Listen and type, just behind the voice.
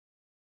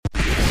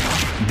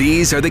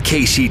These are the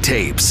Keishi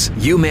tapes.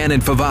 U-Man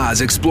and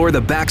Favaz explore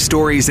the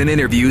backstories and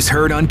interviews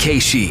heard on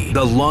Keishi,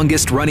 the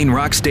longest-running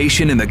rock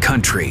station in the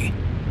country.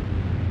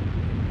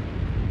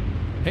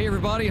 Hey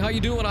everybody, how you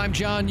doing? I'm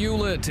John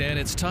Elliott, and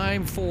it's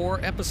time for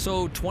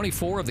episode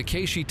 24 of the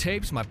Keishi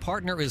tapes. My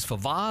partner is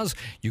Favaz.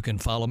 You can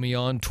follow me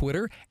on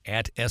Twitter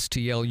at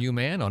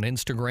STLUman, on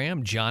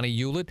Instagram,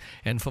 Johnny Elliott.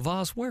 And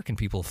Favaz, where can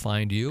people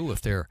find you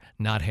if they're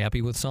not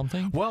happy with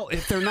something? Well,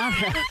 if they're not,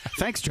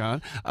 thanks,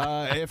 John.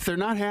 If they're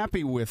not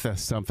happy with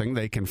something,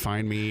 they can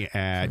find me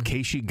at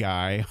Keishi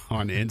Guy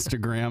on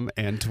Instagram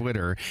and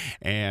Twitter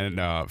and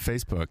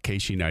Facebook,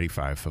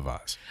 Keishi95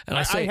 Favaz. And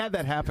I had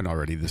that happen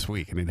already this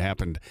week, and it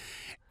happened.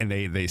 And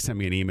they sent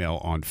me an email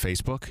on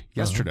Facebook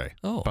yesterday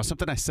about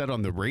something I said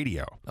on the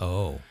radio.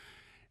 Oh.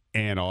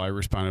 And all I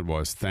responded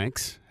was,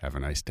 thanks, have a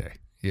nice day.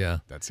 Yeah.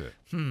 That's it.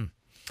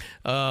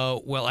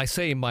 Well, I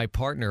say my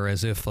partner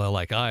as if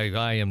like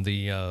I am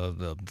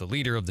the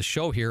leader of the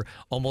show here.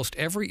 Almost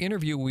every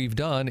interview we've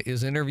done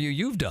is an interview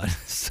you've done.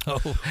 So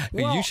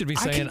you should be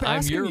saying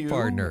I'm your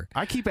partner.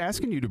 I keep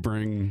asking you to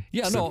bring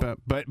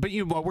but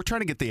we're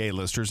trying to get the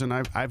A-listers, and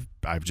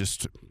I've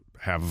just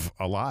have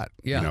a lot,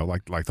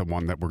 like the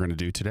one that we're going to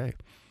do today.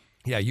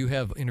 Yeah, you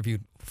have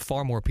interviewed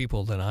far more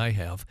people than I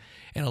have.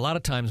 And a lot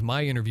of times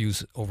my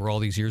interviews over all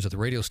these years at the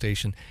radio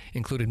station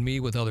included me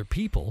with other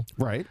people.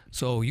 Right.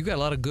 So you got a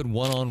lot of good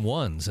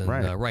one-on-ones. And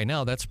right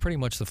now, that's pretty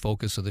much the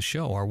focus of the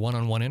show, our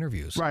one-on-one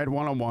interviews. Right,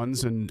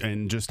 one-on-ones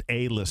and just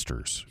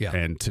A-listers. Yeah.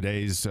 And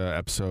today's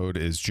episode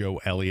is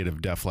Joe Elliott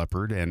of Def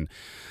Leppard. And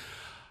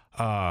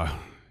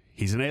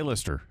he's an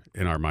A-lister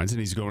in our minds, and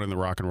he's going in the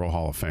Rock and Roll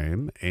Hall of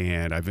Fame,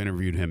 and I've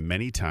interviewed him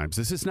many times.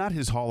 This is not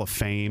his Hall of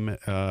Fame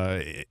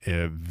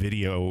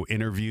video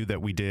interview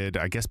that we did,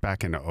 I guess,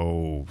 back in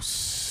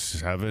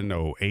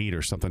 07, 08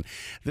 or something.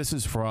 This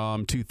is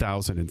from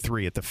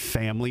 2003 at the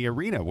Family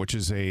Arena, which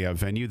is a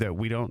venue that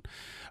we don't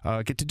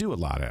get to do a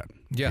lot at.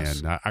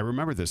 Yes. And I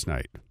remember this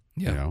night.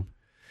 Yeah. You know?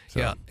 So.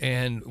 Yeah,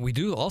 and we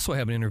do also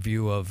have an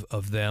interview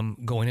of them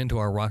going into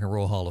our Rock and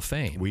Roll Hall of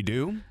Fame. We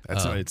do.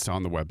 It's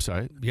on the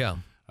website. Yeah.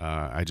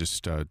 I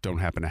just don't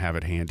happen to have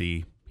it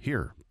handy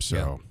here.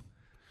 So,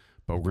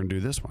 but we're going to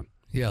do this one.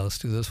 Yeah, let's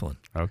do this one.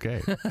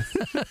 Okay.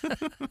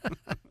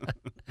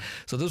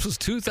 So this was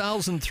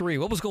 2003.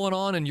 What was going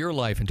on in your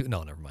life?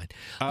 No, never mind.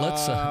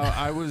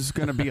 I was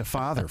going to be a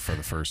father for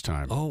the first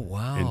time. Oh,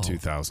 wow. In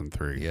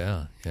 2003.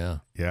 Yeah.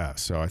 Yeah,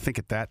 so I think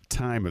at that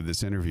time of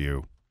this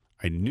interview,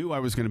 I knew I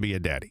was going to be a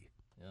daddy.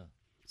 Yeah.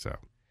 So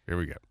here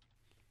we go.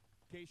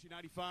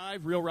 Keishi95,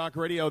 Real Rock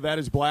Radio. That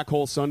is Black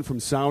Hole Sun from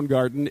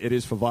Soundgarden. It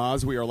is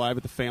Favaz. We are live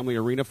at the Family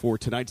Arena for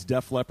tonight's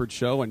Def Leppard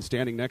show, and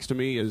standing next to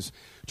me is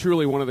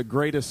truly one of the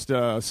greatest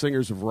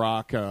singers of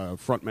rock,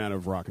 frontman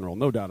of rock and roll,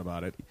 no doubt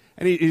about it.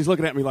 And he's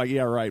looking at me like,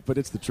 yeah, right, but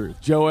it's the truth.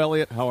 Joe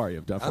Elliott, how are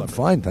you, Def Leppard? I'm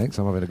fine, thanks.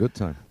 I'm having a good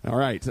time. All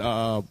right.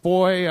 I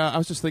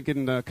was just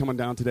thinking, coming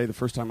down today, the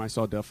first time I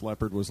saw Def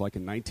Leppard was like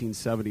in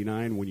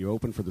 1979 when you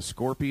opened for the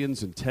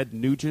Scorpions and Ted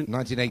Nugent.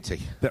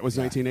 1980. That was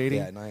 1980?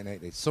 Yeah,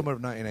 1980. Summer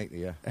of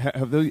 1980,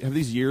 yeah. Have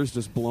these years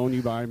just blown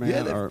you by, man?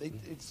 Yeah,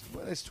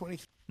 it's 20.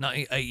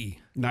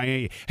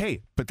 980.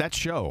 Hey, but that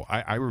show,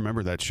 I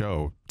remember that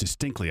show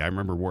distinctly. I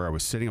remember where I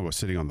was sitting. I was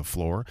sitting on the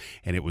floor,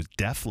 and it was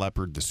Def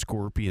Leppard, the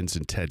Scorpions,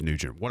 and Ted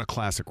Nugent. What a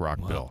classic rock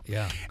bill.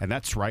 Yeah. And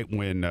that's right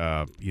when,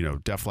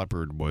 Def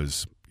Leppard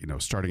was,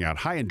 starting out.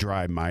 High and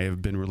Dry might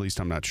have been released.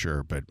 I'm not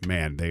sure. But,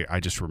 man,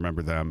 I just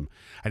remember them.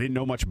 I didn't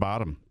know much about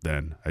them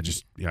then. I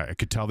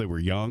could tell they were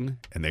young,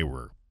 and they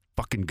were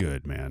fucking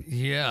good, man.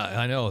 Yeah,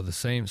 I know. The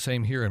same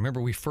here. I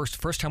remember we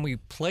first time we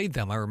played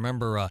them, I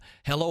remember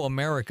Hello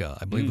America,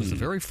 I believe was the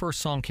very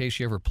first song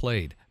Keishi ever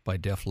played by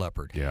Def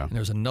Leppard. Yeah. And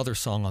there's another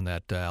song on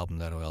that album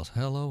that was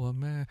Hello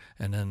America.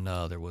 And then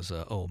there was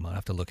I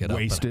have to look it up.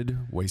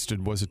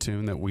 Wasted was a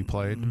tune that we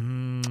played.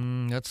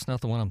 That's not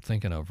the one I'm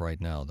thinking of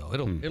right now, though.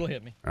 It'll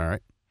hit me. All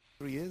right.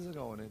 3 years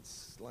ago, and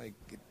it's like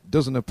it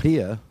doesn't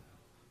appear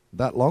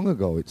that long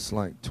ago. It's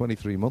like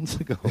 23 months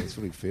ago. That's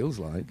what it feels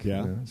like.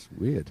 Yeah. It's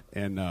weird.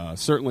 And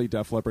certainly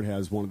Def Leppard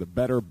has one of the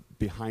better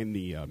behind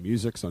the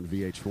musics on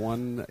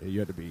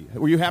VH1.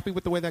 Were you happy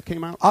with the way that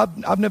came out?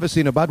 I've never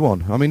seen a bad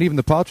one. I mean, even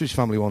the Partridge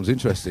Family one's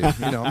interesting.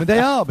 I mean, they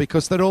are,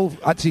 because they're all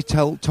actually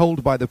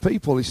told by the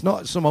people. It's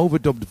not some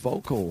overdubbed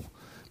vocal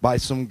by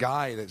some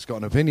guy that's got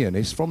an opinion.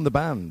 It's from the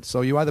band.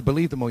 So you either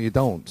believe them or you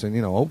don't.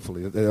 And,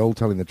 hopefully they're all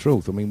telling the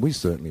truth. I mean, we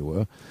certainly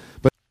were.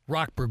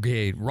 Rock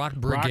Brigade,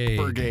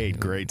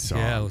 great song.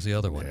 Yeah, it was the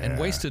other one. Yeah. And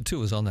Wasted, too,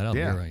 was on that album.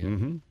 Yeah. Right?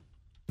 Mm-hmm.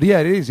 Yeah,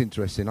 it is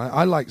interesting.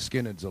 I like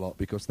Skinheads a lot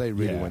because they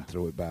really went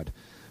through it bad.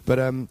 But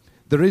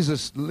there is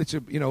a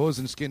little, us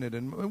and Skinhead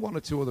and one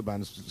or two other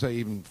bands, say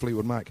even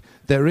Fleetwood Mac,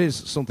 there is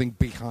something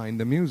behind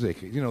the music.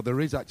 There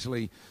is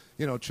actually,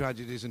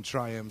 tragedies and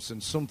triumphs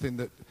and something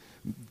that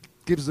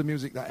gives the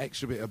music that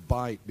extra bit of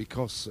bite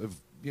because of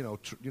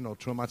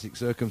traumatic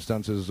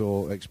circumstances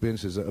or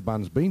experiences that a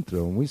band's been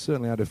through, and we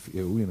certainly had a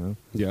few,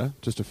 Yeah,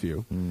 just a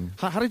few.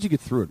 How did you get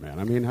through it, man?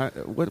 I mean,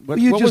 what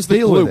just was the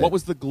deal glue? with it. What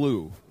was the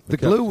glue? The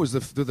glue was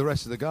the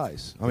rest of the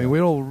guys. I mean,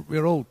 we're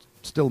all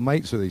still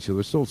mates with each other.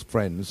 We're still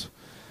friends,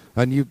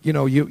 and you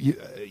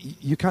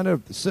you kind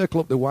of circle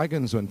up the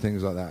wagons when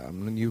things like that,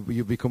 and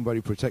you become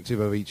very protective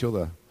of each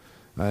other,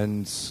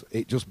 and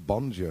it just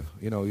bonds you.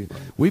 You know,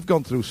 we've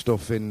gone through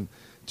stuff in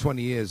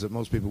 20 years that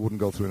most people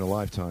wouldn't go through in a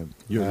lifetime.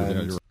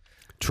 You're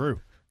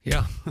True.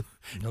 Yeah.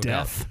 No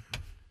Death.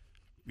 doubt.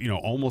 You know,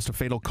 almost a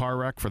fatal car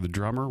wreck for the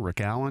drummer,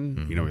 Rick Allen.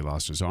 Mm-hmm. You know, he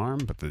lost his arm,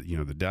 but the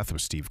death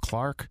of Steve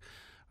Clark.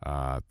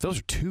 Those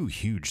are two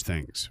huge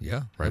things.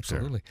 Yeah, right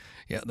absolutely.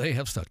 there. Yeah, they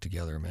have stuck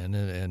together, man,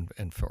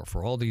 and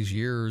for all these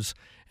years,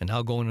 and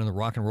now going in the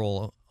Rock and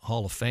Roll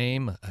Hall of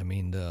Fame. I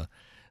mean,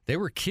 they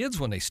were kids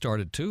when they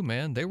started too,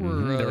 man. They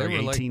were They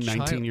were 18, like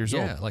 19 years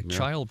old. Yeah, like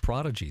child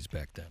prodigies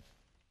back then.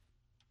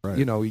 Right.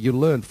 You know, you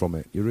learn from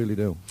it. You really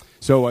do.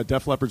 So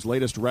Def Leppard's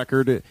latest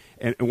record,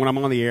 and when I'm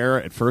on the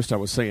air, at first I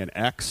was saying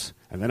X,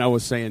 and then I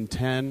was saying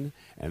 10,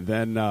 and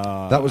then...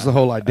 that was the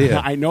whole idea.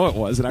 I know it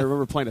was, and I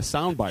remember playing a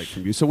soundbite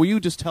from you. So will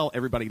you just tell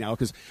everybody now,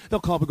 because they'll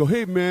call up and go,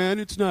 hey, man,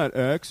 it's not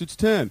X, it's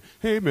 10.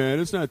 Hey, man,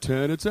 it's not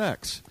 10, it's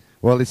X.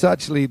 Well, it's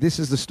actually, this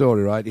is the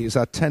story, right? It's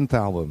our 10th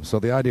album, so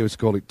the idea was to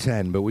call it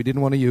 10, but we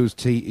didn't want to use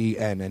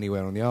T-E-N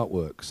anywhere on the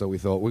artwork, so we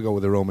thought we'd go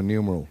with the Roman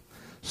numeral.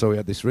 So we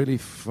had this really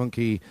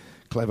funky,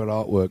 clever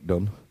artwork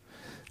done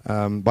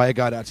by a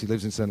guy that actually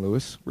lives in St.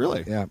 Louis.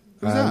 Really? Yeah.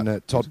 Who's and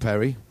that? Todd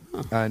Perry.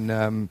 Huh.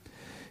 And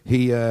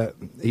he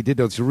did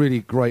this really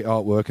great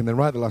artwork, and then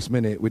right at the last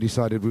minute, we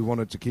decided we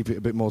wanted to keep it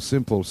a bit more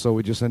simple, so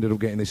we just ended up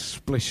getting this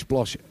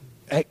splish-splosh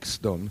X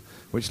done,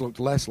 which looked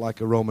less like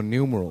a Roman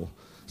numeral.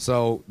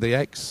 So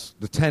the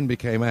 10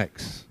 became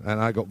X,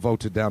 and I got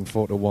voted down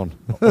 4-1.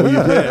 Oh,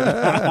 you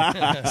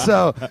did?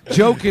 So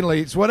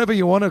jokingly, it's whatever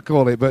you want to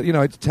call it, but you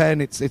know, it's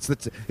 10. It's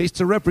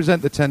to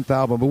represent the 10th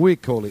album, but we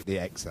call it the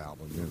X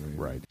album. You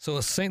know? Right. So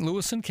a St.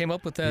 Louisan came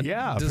up with that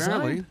Yeah, design?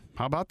 apparently.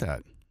 How about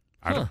that?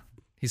 I don't.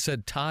 He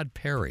said Todd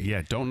Perry.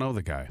 Yeah, don't know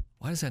the guy.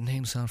 Why does that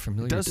name sound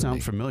familiar? It does to sound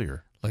me?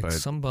 familiar. Like but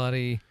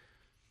somebody.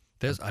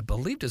 I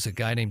believe there's a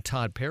guy named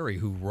Todd Perry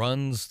who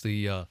runs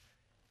the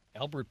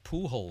Albert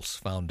Pujols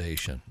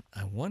Foundation.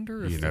 I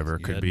wonder if You never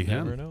could be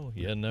never him. know.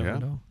 You never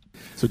know.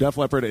 So Def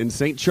Leppard in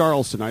St.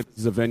 Charles tonight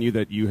is a venue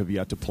that you have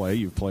yet to play.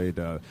 You've played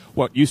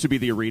what used to be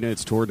the arena.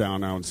 It's tore down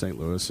now in St.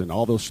 Louis, and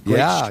all those great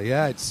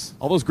it's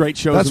all those great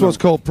shows. that's what's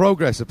called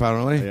progress,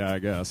 apparently. Yeah, I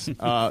guess.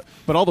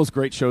 But all those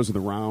great shows of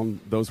the round,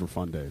 those were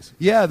fun days.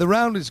 Yeah, the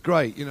round is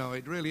great. You know,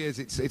 it really is.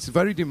 It's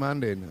very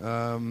demanding,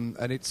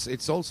 and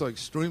it's also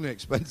extremely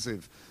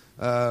expensive.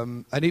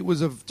 And it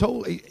was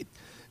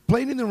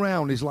playing in the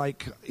round is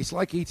like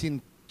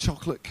eating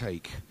chocolate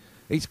cake.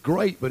 It's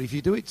great, but if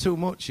you do it too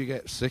much, you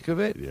get sick of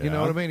it. Yeah. You know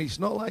what I mean? It's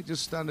not like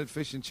just standard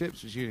fish and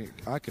chips, which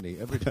I can eat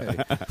every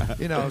day.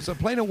 You know, so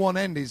playing at one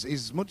end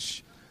is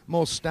much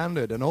more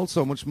standard and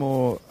also much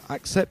more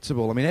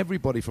acceptable. I mean,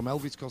 everybody from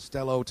Elvis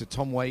Costello to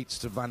Tom Waits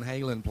to Van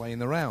Halen playing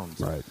the round.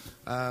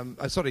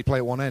 Right. Sorry, play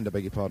at one end, I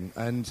beg your pardon.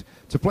 And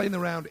to play in the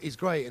round is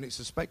great, and it's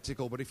a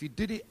spectacle, but if you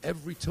did it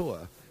every tour,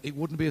 it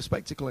wouldn't be a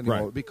spectacle anymore.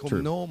 Right. It would become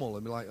True. normal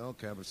and be like,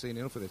 okay, I've seen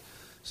enough of this.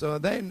 So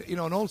then, you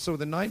know, and also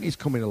the 90s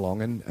coming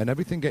along and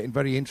everything getting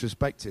very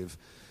introspective,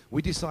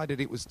 we decided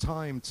it was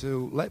time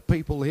to let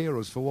people hear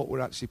us for what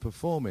we're actually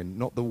performing,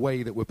 not the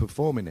way that we're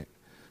performing it.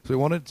 So we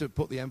wanted to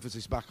put the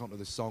emphasis back onto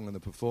the song and the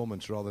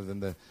performance rather than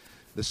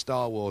the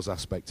Star Wars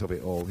aspect of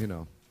it all, you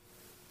know.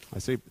 I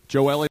see.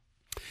 Joe Elliott.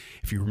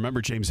 if you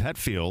remember James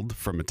Hetfield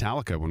from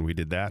Metallica when we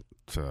did that,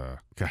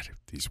 God,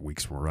 these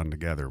weeks were run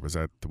together. Was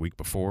that the week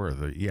before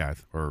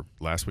or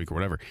last week or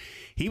whatever?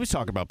 He was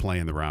talking about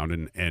playing the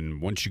round,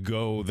 and once you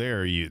go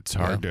there, it's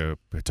hard to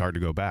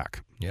go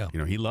back. Yeah. You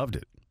know, he loved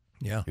it.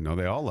 Yeah. You know,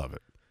 they all love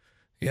it.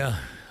 Yeah,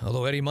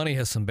 although Eddie Money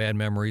has some bad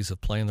memories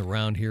of playing the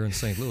round here in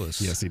St. Louis.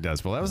 Yes, he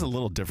does. Well, that was a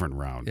little different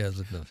round. Yeah,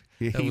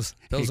 that was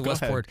the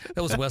Westport.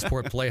 That was the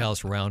Westport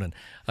Playhouse round, and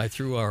I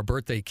threw our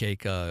birthday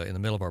cake in the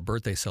middle of our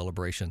birthday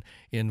celebration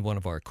in one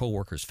of our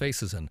coworkers'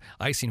 faces, and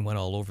icing went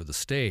all over the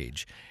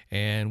stage.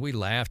 And we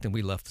laughed and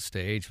we left the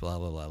stage. Blah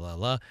blah blah blah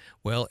blah.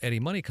 Well,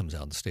 Eddie Money comes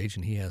out on the stage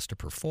and he has to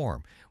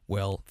perform.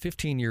 Well,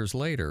 15 years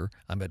later,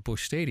 I'm at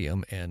Busch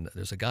Stadium, and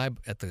there's a guy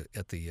at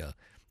the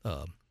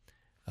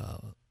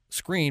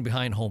screen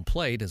behind home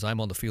plate as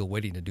I'm on the field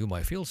waiting to do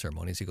my field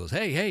ceremonies. He goes,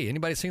 hey,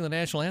 anybody sing the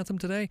national anthem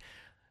today?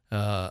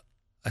 I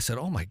said,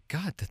 oh, my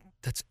God,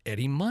 that's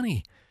Eddie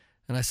Money.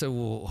 And I said,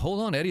 well, hold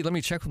on, Eddie, let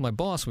me check with my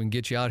boss. We can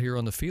get you out here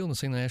on the field and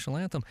sing the national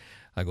anthem.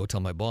 I go tell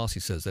my boss.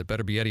 He says, that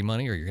better be Eddie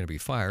Money or you're going to be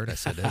fired. I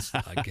said,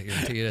 I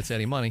guarantee you that's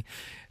Eddie Money.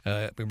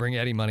 We bring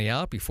Eddie Money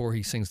out before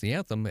he sings the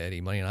anthem. Eddie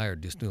Money and I are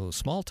just doing a little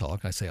small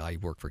talk. I say, I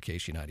work for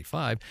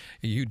KC95.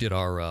 You did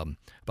our,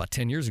 about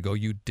 10 years ago,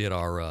 you did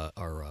our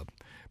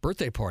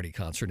birthday party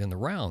concert in the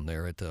round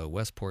there at the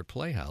Westport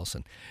Playhouse,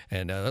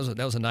 and that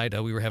was a night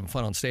we were having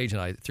fun on stage,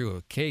 and I threw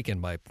a cake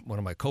in one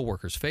of my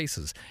coworkers'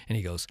 faces, and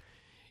he goes,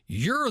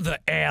 "You're the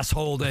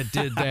asshole that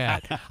did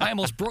that. I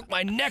almost broke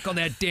my neck on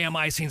that damn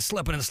icing,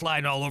 slipping and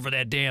sliding all over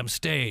that damn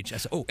stage." I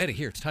said, "Oh, Eddie,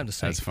 here, it's time to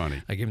sing." That's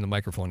funny. I gave him the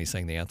microphone. He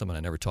sang the anthem, and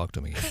I never talked to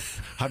him again.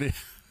 How did?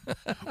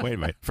 Wait a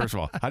minute. First of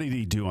all, how did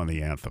he do on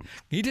the anthem?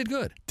 He did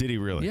good. Did he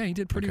really? Yeah, he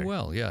did pretty Okay.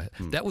 well. Yeah,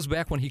 that was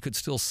back when he could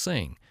still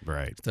sing.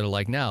 Right. Instead of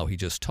like now, he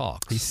just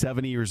talks. He's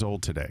 70 years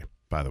old today,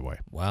 by the way.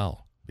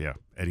 Wow. Yeah,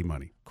 Eddie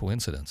Money.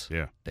 Coincidence.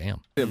 Yeah.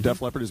 Damn.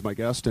 Def Leppard is my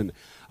guest, and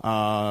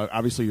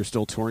obviously you're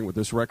still touring with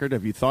this record.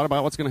 Have you thought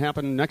about what's going to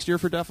happen next year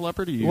for Def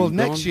Leppard?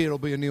 Next year will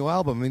be a new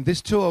album. I mean,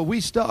 this tour, we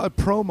started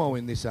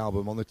promoing this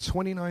album on the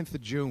 29th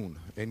of June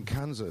in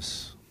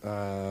Kansas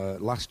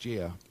last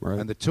year. Right.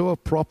 And the tour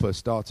proper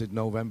started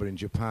November in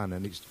Japan,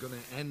 and it's going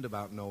to end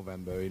about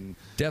November in...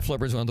 Def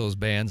Leppard's one of those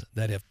bands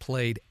that have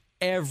played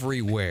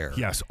everywhere.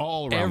 Yes,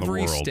 all around the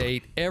world. Every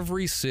state,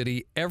 every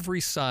city,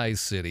 every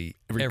size city.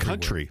 Every everywhere.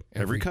 country.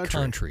 Every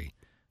country.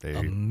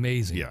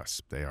 Amazing.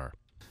 Yes, they are.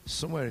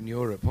 Somewhere in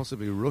Europe,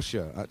 possibly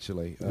Russia,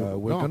 actually.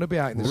 We're going to be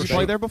out in the Did States. you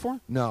play there before?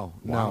 No.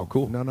 Wow,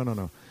 cool.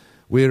 No.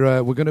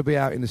 We're going to be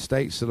out in the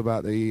States till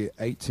about the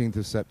 18th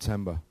of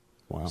September.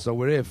 Wow. So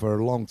we're here for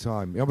a long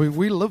time. I mean,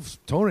 we love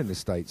touring the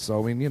States.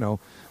 So, I mean, you know,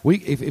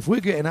 if we're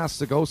getting asked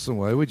to go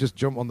somewhere, we just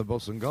jump on the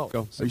bus and go.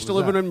 Are you still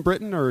living in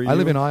Britain? Or I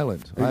live in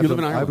Ireland. You live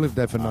in Ireland? I've lived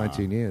there for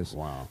 19 years.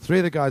 Wow. 3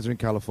 of the guys are in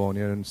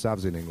California and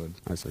Sav's in England.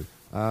 I see.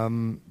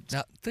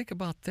 Now, think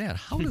about that.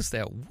 How does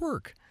that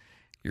work?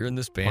 You're in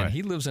this band. What?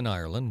 He lives in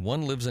Ireland.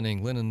 One lives in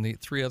England, and the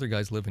 3 other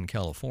guys live in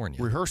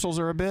California. Rehearsals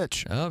are a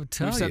bitch. I'll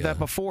tell We've said ya. that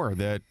before.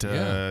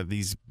 That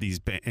these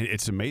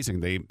it's amazing.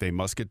 They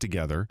must get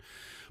together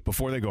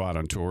before they go out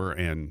on tour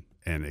and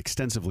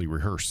extensively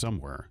rehearse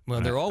somewhere.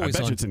 Well, they're always I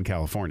bet on. you it's in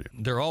California.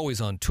 They're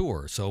always on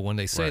tour. So when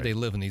they say Right. they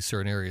live in these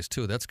certain areas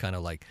too, that's kind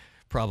of like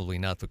probably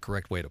not the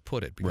correct way to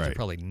put it because Right. they're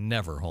probably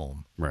never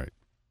home. Right.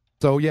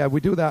 So, yeah, we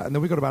do that, and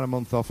then we got about a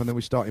month off, and then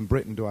we start in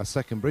Britain, do our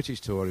second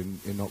British tour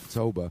in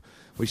October,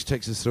 which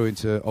takes us through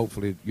into,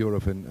 hopefully,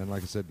 Europe and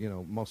like I said, you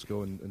know,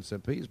 Moscow and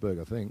St. Petersburg,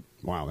 I think.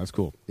 Wow, that's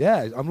cool.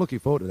 Yeah, I'm looking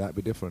forward to that. It'll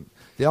be different.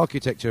 The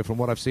architecture, from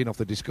what I've seen off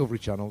the Discovery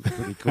Channel, is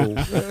pretty cool.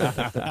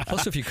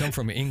 Plus, if you come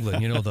from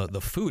England, you know,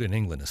 the food in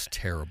England is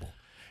terrible.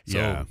 So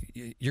Yeah.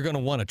 you're going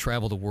to want to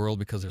travel the world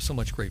because there's so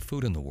much great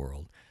food in the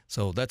world.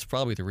 So that's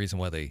probably the reason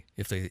why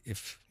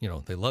if you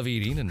know they love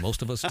eating, and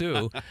most of us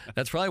do,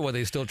 that's probably why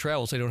they still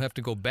travel, so they don't have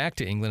to go back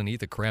to England and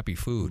eat the crappy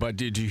food. But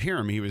did you hear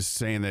him? He was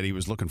saying that he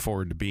was looking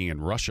forward to being in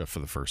Russia for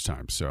the first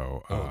time.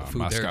 So the food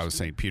Moscow, there's-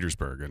 St.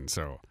 Petersburg, and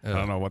so I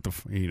don't know what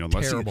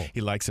unless terrible. he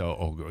likes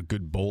a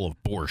good bowl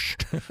of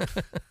borscht.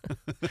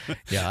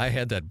 Yeah, I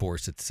had that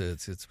borscht.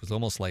 It was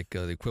almost like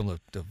the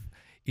equivalent of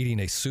eating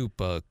a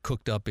soup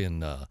cooked up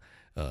in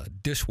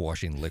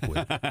dishwashing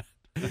liquid.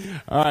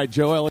 All right,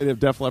 Joe Elliott of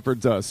Def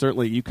Leppard.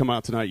 Certainly, you come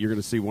out tonight, you're going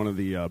to see one of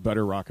the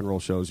better rock and roll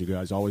shows you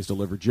guys always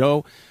deliver.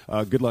 Joe,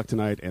 good luck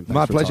tonight, and thanks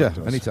My for pleasure.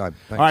 talking to us. Anytime.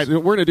 Thanks. All right,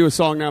 we're going to do a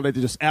song now that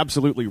they just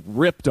absolutely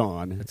ripped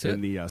on. That's in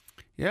it? the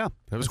Yeah,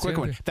 that was a quick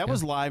one. That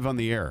was live on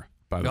the air,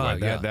 by the Oh, way.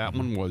 yeah. That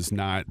one was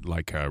not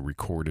like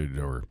recorded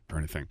or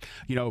anything.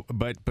 You know,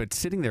 but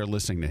sitting there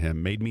listening to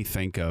him made me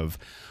think of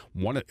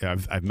one.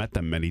 I've met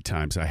them many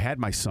times. I had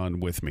my son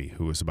with me,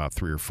 who was about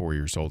 3 or 4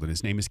 years old, and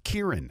his name is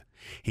Kieran.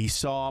 He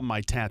saw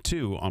my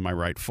tattoo on my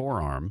right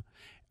forearm.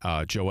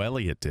 Joe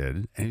Elliott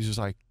did, and he's just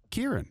like,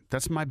 Kieran,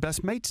 that's my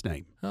best mate's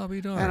name. I'll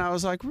be darned. And I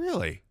was like,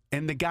 really?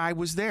 And the guy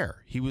was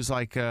there. He was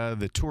like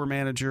the tour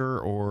manager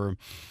or,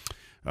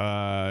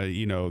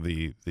 you know,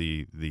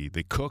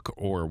 the cook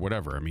or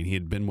whatever. I mean, he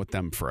had been with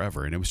them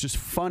forever. And it was just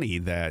funny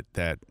that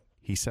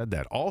he said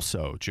that.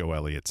 Also, Joe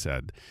Elliott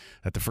said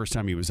that the first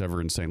time he was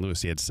ever in St.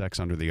 Louis, he had sex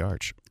under the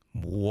arch.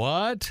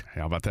 What?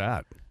 How about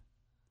that?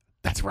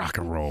 That's rock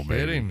and roll, baby.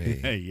 Kidding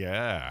me.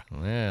 Yeah.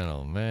 Man,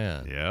 oh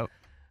man. Yep.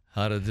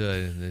 How did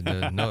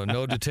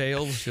no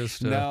details?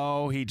 Just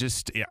No, he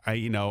just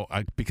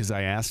because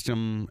I asked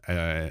him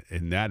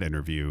in that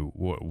interview,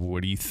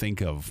 what do you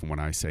think of when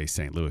I say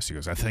St. Louis? He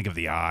goes, I think of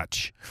the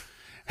arch,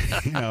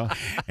 and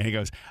he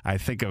goes, I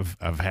think of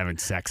having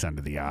sex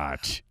under the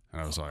arch,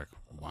 and I was like,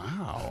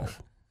 wow,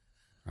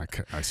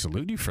 I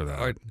salute you for that.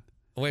 All right.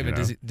 Wait a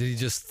minute. Did he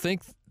just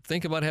think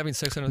about having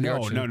sex under the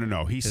arch?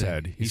 No. He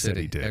said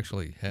he did.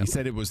 Actually, he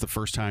said it was the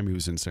first time he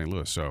was in St.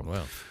 Louis. So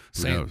well,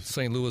 who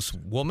St. Louis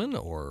woman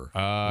or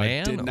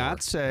man? Did not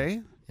or?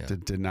 say. Yeah.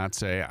 Did not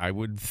say. I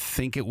would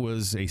think it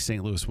was a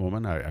St. Louis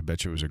woman. I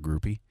bet you it was a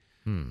groupie.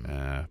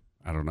 I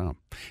don't know.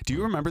 Do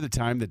you remember the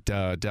time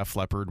that Def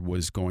Leppard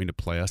was going to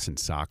play us in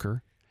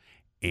soccer?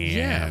 And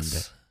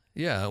Yes.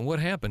 Yeah. What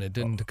happened? It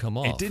didn't come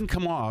off. It didn't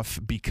come off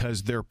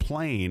because their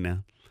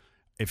plane,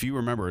 if you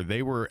remember,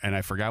 they were, and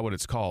I forgot what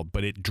it's called,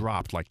 but it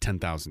dropped like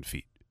 10,000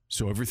 feet.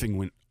 So everything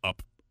went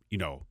up,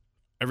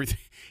 everything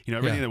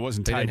that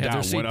wasn't They tied didn't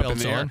have down their went up in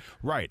seatbelts the air. on.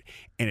 Right.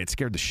 And it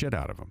scared the shit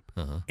out of them.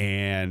 Uh-huh.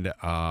 And,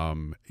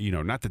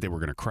 not that they were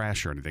going to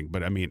crash or anything,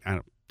 but I mean,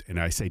 and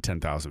I say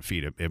 10,000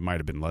 feet, it might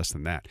have been less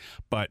than that.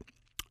 But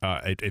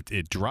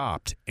it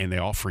dropped and they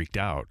all freaked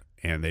out.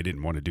 And they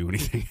didn't want to do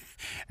anything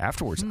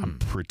afterwards. I'm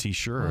pretty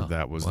sure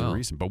that was the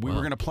reason. But we were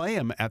going to play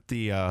him at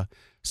the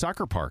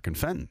soccer park in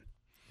Fenton.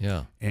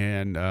 Yeah.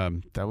 And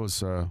that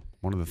was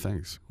one of the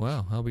things.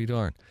 Wow. I'll be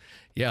darned.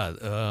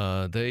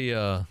 Yeah. Do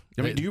you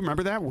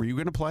remember that? Were you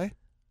going to play?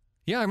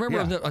 Yeah, I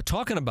remember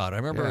talking about it. I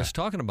remember Yeah. us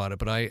talking about it,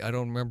 but I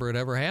don't remember it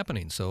ever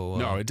happening. So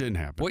No, it didn't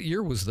happen. What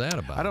year was that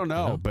about? I don't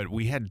know, but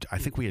I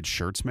think we had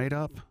shirts made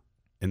up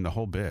in the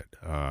whole bit.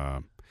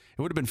 It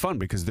would have been fun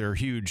because they're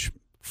huge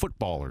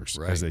footballers,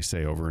 Right. as they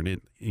say over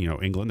in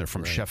England. They're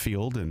from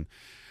Sheffield, and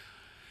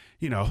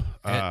it would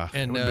have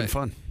been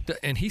fun.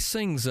 And he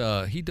sings.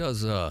 He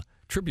does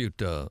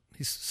tribute.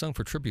 He's sung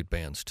for tribute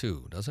bands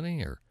too, doesn't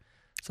he, or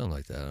something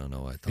like that? I don't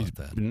know. I thought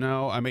that.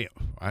 No, I mean,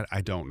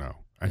 I don't know.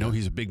 I know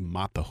he's a big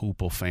Mott the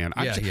Hoople fan.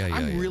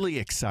 I'm really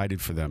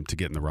excited for them to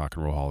get in the Rock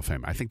and Roll Hall of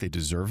Fame. I think they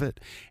deserve it.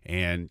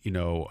 And,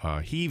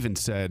 he even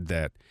said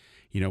that,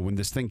 when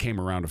this thing came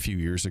around a few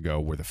years ago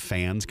where the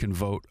fans can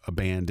vote a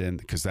band in,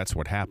 because that's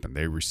what happened.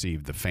 They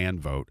received the fan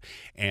vote.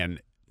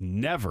 And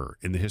never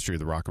in the history of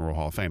the Rock and Roll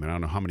Hall of Fame, and I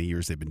don't know how many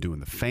years they've been doing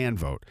the fan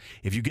vote,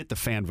 if you get the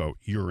fan vote,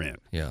 you're in.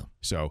 Yeah.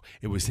 So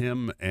it was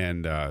him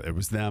and it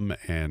was them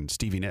and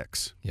Stevie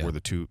Nicks were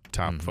the two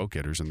top vote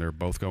getters, and they're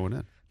both going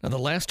in. Now, the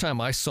last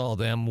time I saw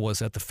them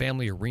was at the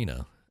Family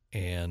Arena,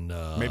 and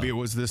maybe it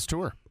was this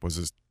tour.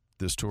 Was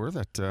this tour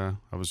that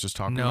I was just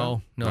talking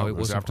about? No, it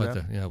wasn't after like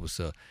that. that. Yeah, it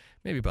was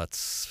maybe about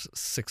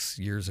 6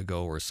 years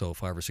ago or so,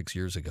 5 or 6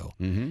 years ago.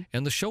 Mm-hmm.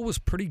 And the show was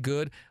pretty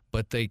good,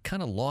 but they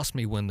kind of lost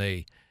me when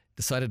they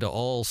decided to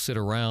all sit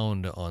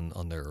around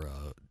on their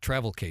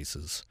travel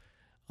cases.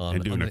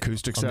 And do an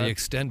acoustic set? On the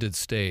extended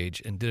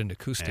stage and did an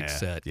acoustic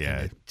set. Yeah,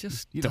 and it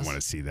just you don't want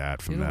to see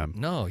that from them.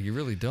 No, you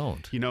really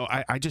don't.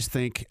 I just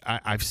think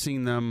I've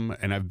seen them,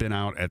 and I've been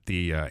out at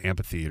the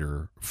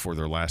amphitheater for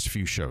their last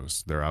few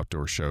shows, their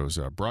outdoor shows,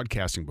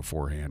 broadcasting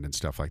beforehand and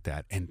stuff like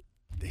that, and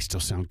they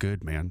still sound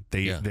good, man.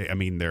 I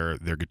mean, their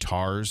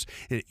guitars,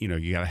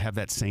 you got to have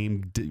that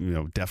same,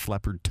 Def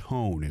Leppard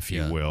tone, if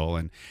you will,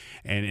 and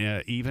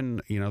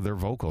even their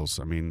vocals.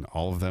 I mean,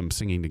 all of them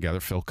singing together.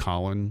 Phil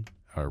Collin.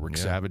 Rick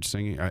Savage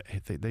singing,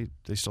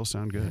 they still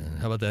sound good.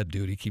 How about that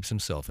dude? He keeps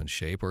himself in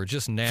shape, or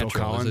just natural? Phil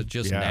Collin? Is it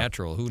just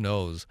natural? Who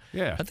knows?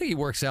 Yeah, I think he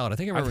works out. I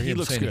think I remember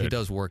him saying he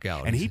does work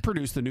out. And he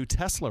produced the new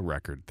Tesla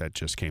record that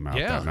just came out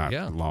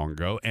not long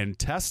ago. And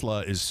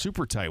Tesla is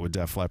super tight with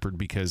Def Leppard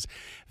because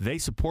they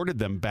supported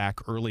them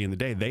back early in the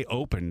day. They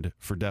opened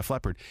for Def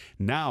Leppard.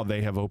 Now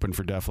they have opened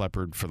for Def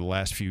Leppard for the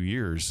last few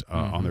years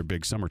on their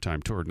big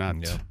summertime tour. I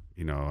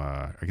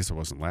guess it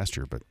wasn't last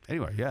year, but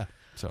anyway, yeah.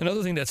 So.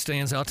 Another thing that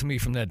stands out to me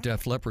from that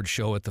Def Leppard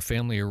show at the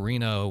Family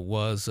Arena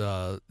was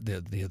the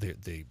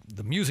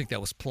music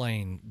that was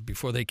playing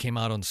before they came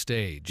out on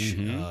stage.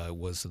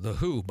 Was The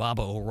Who,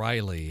 Baba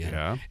O'Reilly,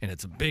 and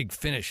it's a big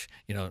finish,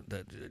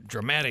 the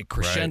dramatic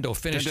crescendo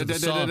finish to the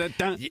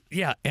song.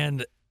 Yeah,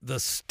 and the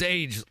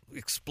stage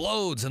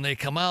explodes and they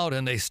come out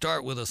and they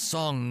start with a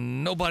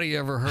song nobody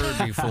ever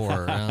heard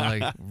before. And I'm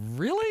like,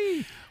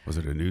 really? Was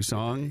it a new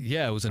song?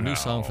 Yeah, it was a new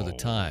song for the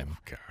time.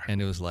 God.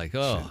 And it was like,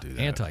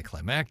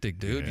 anticlimactic,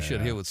 dude. You should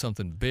have hit with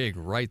something big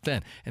right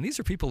then. And these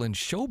are people in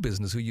show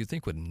business who you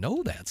think would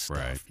know that stuff.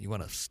 Right. You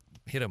want to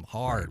hit them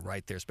hard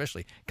right there,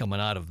 especially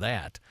coming out of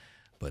that.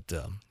 But,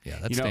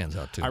 that stands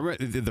out, too. I read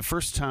the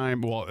first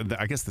time,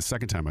 I guess the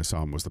second time I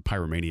saw them was the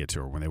Pyromania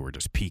tour when they were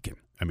just peaking.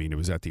 I mean, it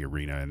was at the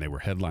arena, and they were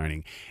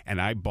headlining.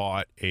 And I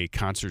bought a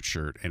concert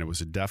shirt, and it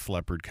was a Def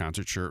Leppard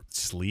concert shirt,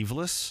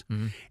 sleeveless,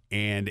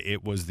 and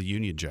it was the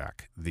Union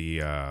Jack, the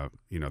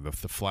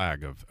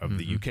flag of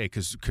the UK,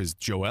 because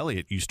Joe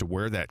Elliott used to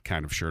wear that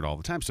kind of shirt all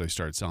the time, so they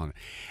started selling it.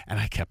 And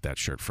I kept that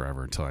shirt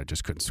forever until I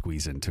just couldn't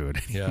squeeze into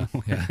it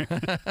anymore.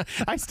 Yeah.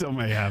 I still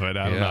may have it.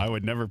 I don't know. I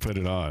would never put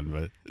it on.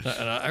 But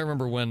I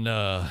remember when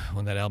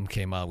that album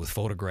came out with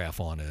Photograph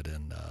on it,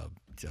 and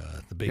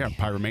the big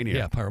Pyromania.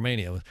 Yeah,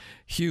 Pyromania was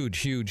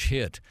huge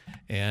hit.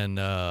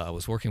 And I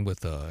was working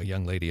with a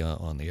young lady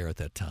on the air at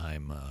that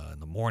time in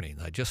the morning.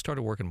 I just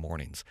started working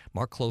mornings.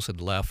 Mark Close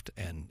had left,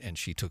 and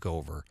she took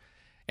over.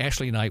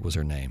 Ashley Knight was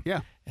her name.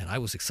 Yeah. And I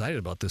was excited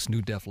about this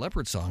new Def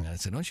Leppard song. And I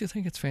said, don't you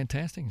think it's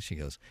fantastic? And she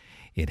goes,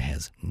 it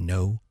has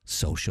no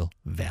social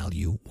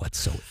value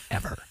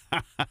whatsoever.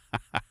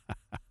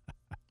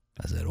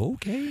 I said,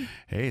 okay.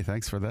 Hey,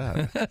 thanks for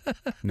that.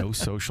 No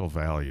social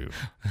value.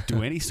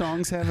 Do any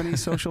songs have any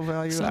social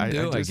value? Some I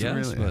guess.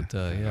 Really, but,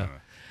 yeah.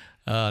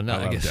 No,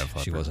 I guess she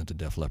Leppard. wasn't a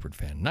Def Leppard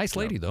fan. Nice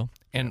lady, though.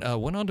 And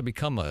went on to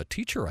become a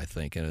teacher, I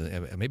think,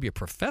 and maybe a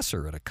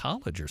professor at a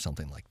college or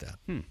something like that.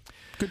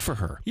 Good for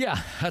her.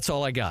 Yeah, that's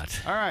all I got.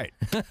 All right.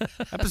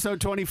 Episode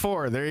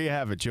 24. There you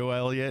have it. Joe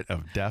Elliott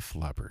of Def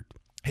Leppard.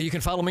 Hey, you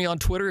can follow me on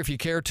Twitter if you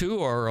care to,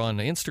 or on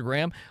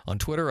Instagram. On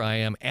Twitter, I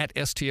am at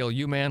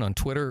STLUman. On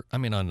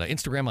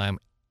Instagram, I am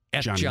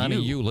at Johnny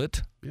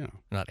Hewlett. Yeah.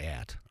 Not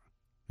at.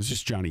 It's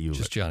just Johnny Hewlett.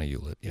 Just Johnny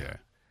Hewlett, yeah.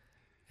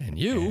 And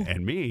you?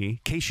 And me,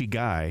 Casey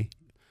Guy,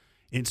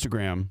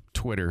 Instagram,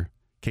 Twitter,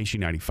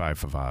 Casey95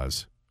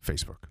 Favaz,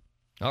 Facebook.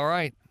 All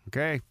right.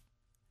 Okay.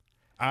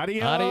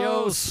 Adios.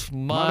 Adios,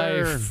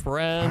 my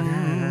friend.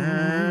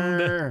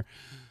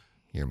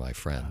 You're my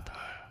friend.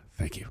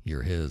 Thank you.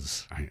 You're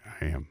his. I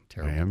am.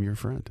 Terrible. I am your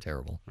friend.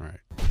 Terrible. All right.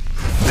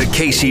 The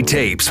Casey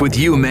Tapes with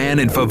U-Man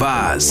and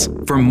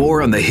Favaz. For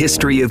more on the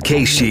history of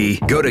Casey,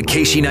 go to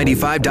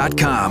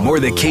Casey95.com or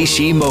the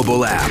Casey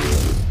mobile app.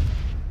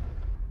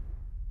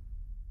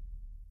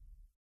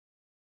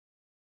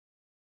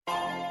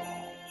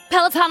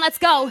 Peloton, let's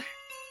go!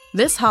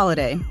 This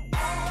holiday,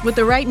 with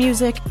the right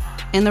music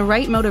and the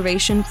right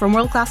motivation from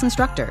world-class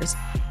instructors,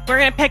 We're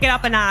going to pick it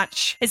up a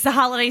notch. It's the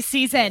holiday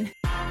season.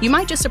 You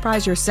might just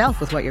surprise yourself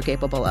with what you're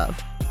capable of.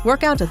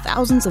 Work out to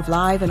thousands of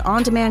live and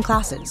on-demand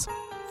classes,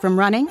 from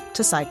running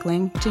to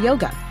cycling to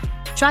yoga.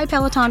 Try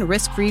Peloton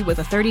risk-free with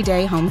a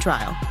 30-day home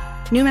trial.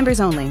 New members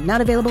only, not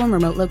available in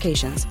remote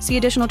locations. See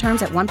additional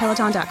terms at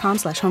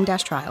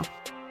onepeloton.com/home-trial.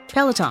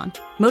 Peloton,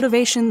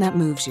 motivation that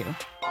moves you.